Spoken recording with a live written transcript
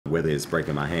Whether it's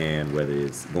breaking my hand, whether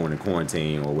it's going in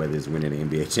quarantine, or whether it's winning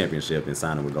the NBA championship and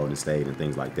signing with Golden State and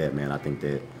things like that, man, I think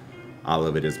that all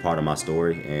of it is part of my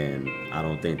story, and I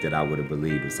don't think that I would have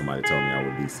believed if somebody told me I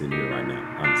would be sitting here right now,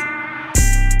 honestly.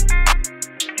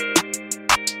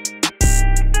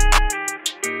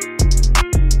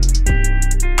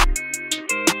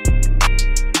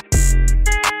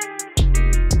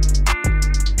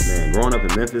 Growing up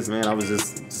in Memphis, man, I was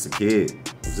just a kid.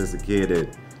 I was just a kid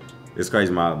that, it's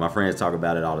crazy, my friends talk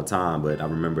about it all the time, but I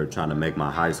remember trying to make my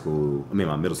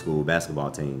my middle school basketball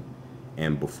team.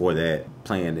 And before that,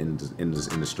 playing in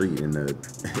the street, in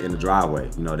the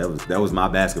driveway. You know, that was my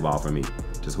basketball for me.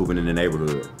 Just hooping in the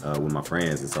neighborhood with my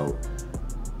friends. And so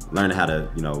learning how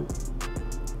to, you know,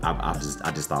 I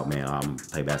just thought, man, I'm gonna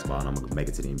play basketball and I'm gonna make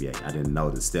it to the NBA. I didn't know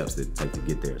the steps that it take to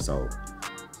get there. So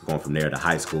going from there to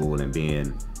high school and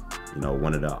being, you know,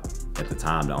 one of the, at the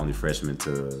time, the only freshman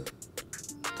to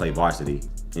play varsity,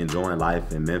 enjoying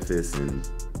life in Memphis and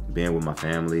being with my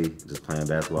family, just playing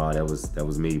basketball. That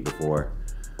was me before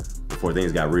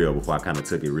things got real, before I kind of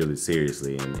took it really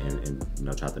seriously and you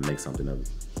know, tried to make something of it.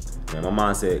 And my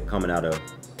mindset coming out of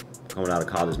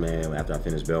college, man, after I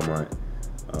finished Belmont,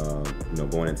 you know,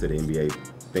 going into the NBA,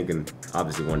 thinking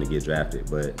obviously wanting to get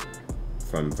drafted, but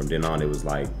from then on it was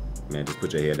like, man, just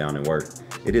put your head down and work.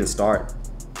 It didn't start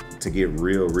to get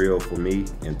real for me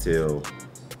until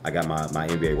I got my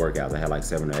NBA workouts. I had like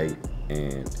 7 or 8,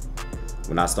 and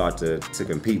when I started to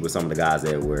compete with some of the guys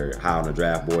that were high on the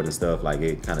draft board and stuff, like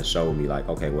it kind of showed me like,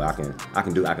 okay, well I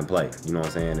can play. You know what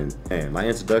I'm saying? And man, my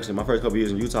introduction, my first couple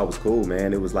years in Utah was cool,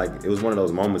 man. It was one of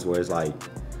those moments where it's like,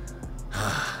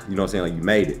 you know what I'm saying? Like you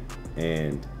made it,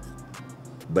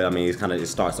 but I mean, it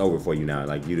starts over for you now.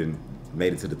 Like you didn't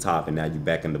made it to the top, and now you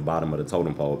back in the bottom of the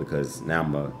totem pole because now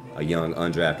I'm a young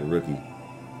undrafted rookie,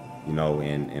 you know,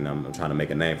 and I'm trying to make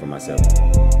a name for myself.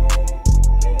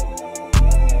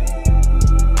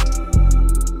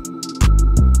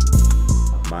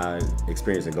 My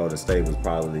experience in Golden State was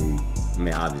probably, I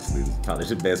mean, obviously, probably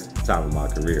the best time of my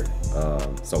career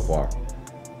so far.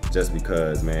 Just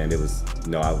because, man, it was,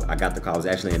 you know, I got the call. I was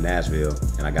actually in Nashville,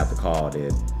 and I got the call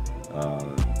that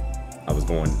I was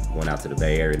going out to the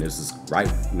Bay Area, and this is right,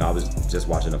 you know, I was just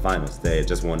watching the finals. They had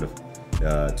just won the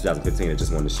 2015, they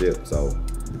just won the ship. So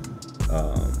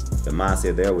the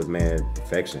mindset there was, man,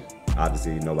 perfection.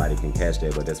 Obviously, nobody can catch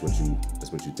that, but that's what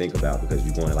you think about, because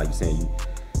you're going, like you're saying, you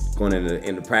going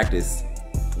into practice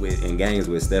in games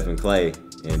with Steph and Clay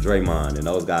and Draymond, and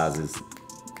those guys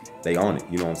they own it.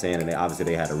 You know what I'm saying? And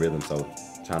they had a rhythm. So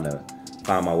trying to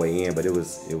find my way in, but it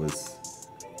was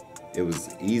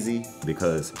easy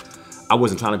because I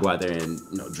wasn't trying to go out there and,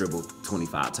 you know, dribble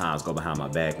 25 times, go behind my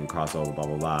back and cross over, blah,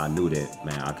 blah, blah. I knew that,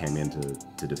 man, I came in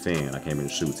to defend. I came in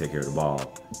to shoot, take care of the ball.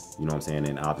 You know what I'm saying?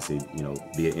 And obviously, you know,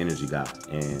 be an energy guy.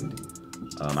 And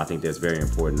I think that's very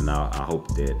important. And I hope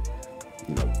that,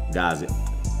 you know, guys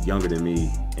younger than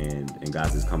me and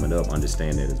guys that's coming up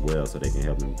understand that as well, so they can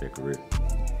help them with their career.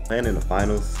 Playing in the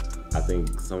finals, I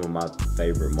think some of my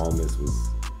favorite moments was,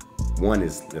 one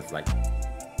is just like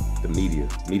the media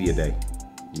day.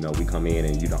 You know, we come in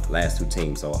and, you know, last 2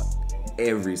 teams, so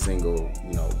every single,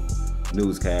 you know,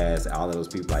 newscast, all of those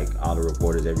people, like all the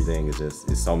reporters, everything is just,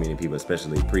 it's so many people,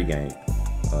 especially pregame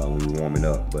when you're warming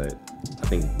up. But I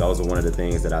think those are one of the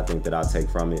things that I think that I'll take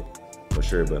from it for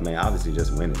sure. But man, obviously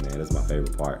just winning, man, that's my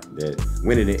favorite part. That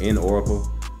winning it in Oracle,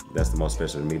 that's the most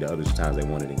special to me. The other times they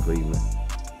won it in Cleveland.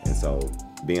 And so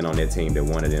being on that team that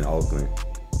won it in Oakland,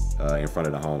 in front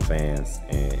of the home fans,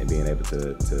 and being able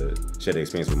to share the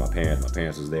experience with my parents. My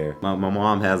parents was there. My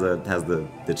mom has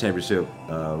the championship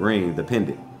ring, the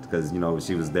pendant, because, you know,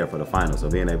 she was there for the final. So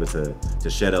being able to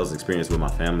share those experiences with my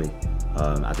family,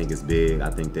 I think it's big. I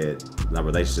think that the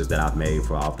relationships that I've made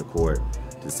for off the court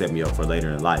to set me up for later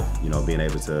in life, you know, being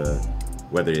able to,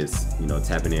 whether it's, you know,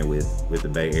 tapping in with the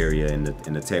Bay Area in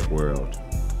the tech world,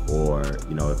 or,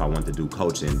 you know, if I want to do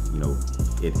coaching, you know,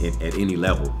 at any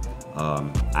level,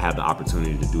 I have the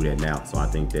opportunity to do that now. So I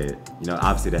think that, you know,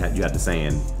 obviously you have the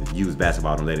saying, use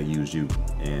basketball, don't let it use you.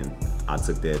 And I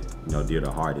took that, you know, dear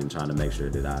to heart in trying to make sure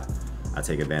that I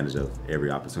take advantage of every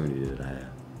opportunity that I have.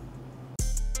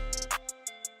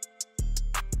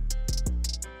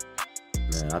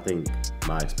 Man, I think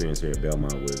my experience here at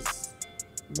Belmont was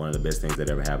one of the best things that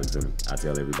ever happened to me. I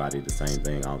tell everybody the same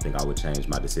thing. I don't think I would change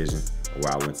my decision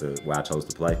where I chose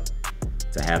to play.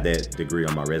 To have that degree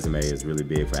on my resume is really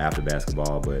big for after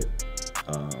basketball, but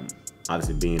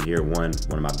obviously being here, one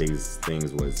of my biggest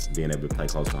things was being able to play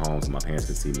close to home so my parents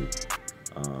could see me.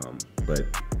 But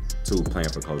 2, playing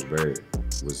for Coach Bird,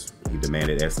 he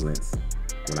demanded excellence.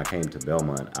 When I came to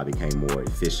Belmont, I became more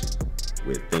efficient.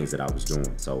 with things that I was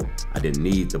doing. So I didn't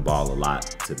need the ball a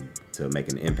lot to make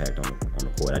an impact on the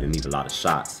court. I didn't need a lot of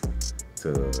shots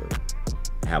to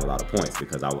have a lot of points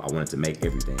because I wanted to make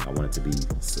everything. I wanted to be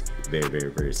very,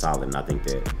 very, very solid. And I think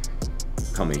that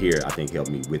coming here, I think helped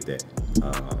me with that.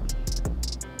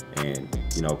 And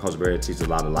you know, Coach Barry teaches a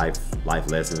lot of life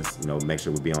lessons. You know, make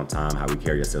sure we be on time, how we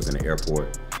carry ourselves in the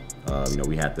airport. You know,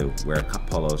 we had to wear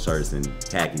polo shirts and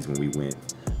khakis when we went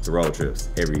to road trips,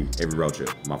 every road trip,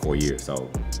 my 4 years.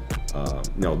 So,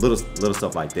 you know, little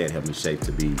stuff like that helped me shape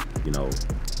to be, you know,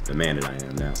 the man that I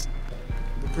am now.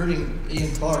 Recruiting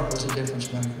Ian Clark was a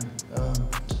difference maker,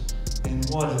 and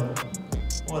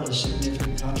what a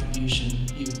significant contribution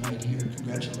you've made here.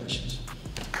 Congratulations.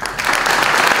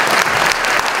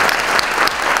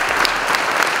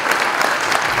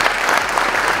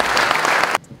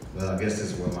 Well, I guess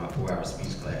this is where my 4-hour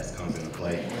speech class comes into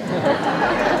play.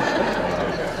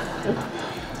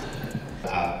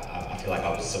 I feel like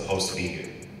I was supposed to be here.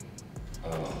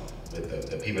 With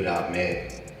the people that I've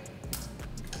met,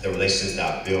 the relationships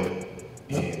that I've built,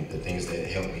 and the things that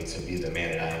helped me to be the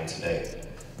man that I am today.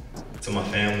 To my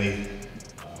family,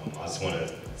 I just want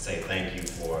to say thank you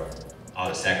for all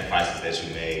the sacrifices that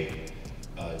you made,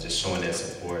 just showing that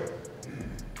support.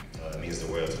 It means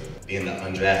the world to me. Being the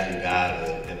undrafted guy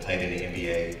that played in the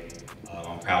NBA,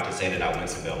 I'm proud to say that I went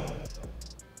to Belmont.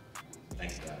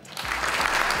 Thanks, guys.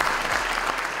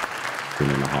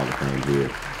 Being in the Hall of Fame here,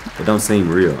 it don't seem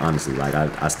real, honestly. Like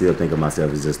I still think of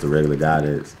myself as just a regular guy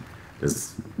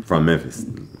that's from Memphis,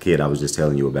 the kid I was just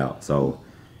telling you about. So,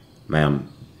 man,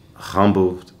 I'm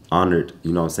humbled, honored,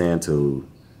 you know what I'm saying, to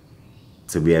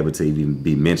be able to even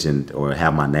be mentioned or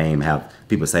have my name, have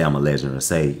people say I'm a legend or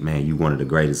say, man, you one of the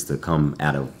greatest to come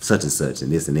out of such and such and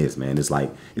this, man. It's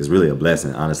like, it's really a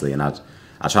blessing, honestly. And I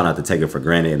try not to take it for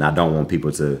granted, and I don't want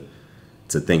people to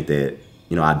think that,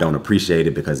 you know, I don't appreciate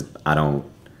it because I don't,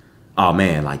 oh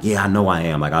man, like, yeah, I know I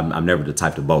am. Like, I'm never the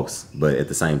type to boast. But at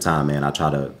the same time, man, I try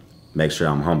to make sure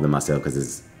I'm humbling myself because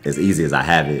it's as easy as I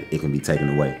have it, it can be taken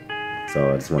away.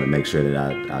 So I just want to make sure that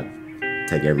I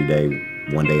take every day,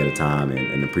 one day at a time,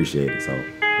 and appreciate it. So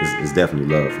it's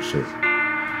definitely love for sure.